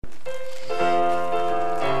In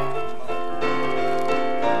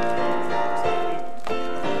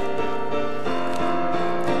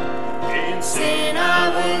sin I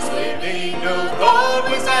was living, no thought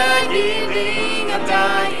was I giving of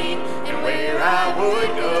dying and where I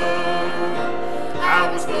would go.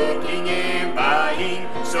 I was looking and buying,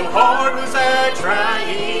 so hard was I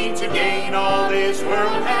trying to gain all this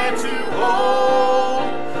world had to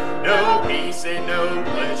hold. No peace and no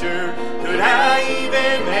pleasure could I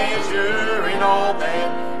even measure in all that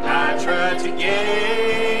I tried to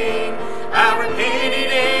gain. I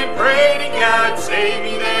repented and prayed and God saved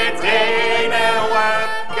me that day. Now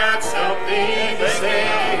I've got something to say.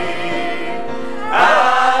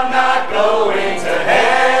 I'm not going to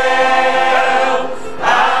hell.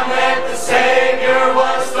 I met the Savior,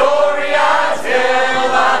 one story I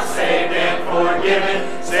tell. I'm saved and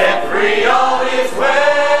forgiven, set free, all is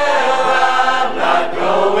well. I'm not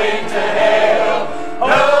going to hell.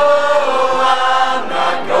 No, I'm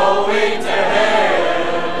not going to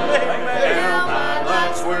hell. Now my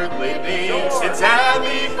life's worth living since I've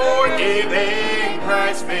been forgiven.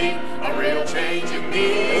 Christ made a real change in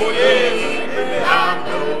me. I'm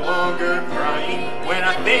no longer crying when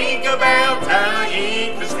I think about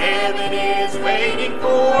dying, 'cause heaven is waiting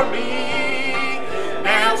for me.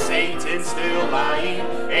 Now Satan's still lying,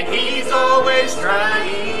 and he's always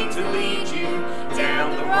trying to lead you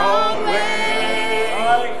down the wrong way.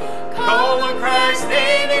 Call on Christ's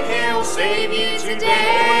name and he'll save you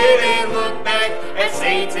today. Then look back at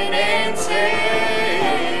Satan and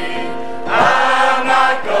say, I'm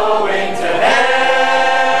not going to hell.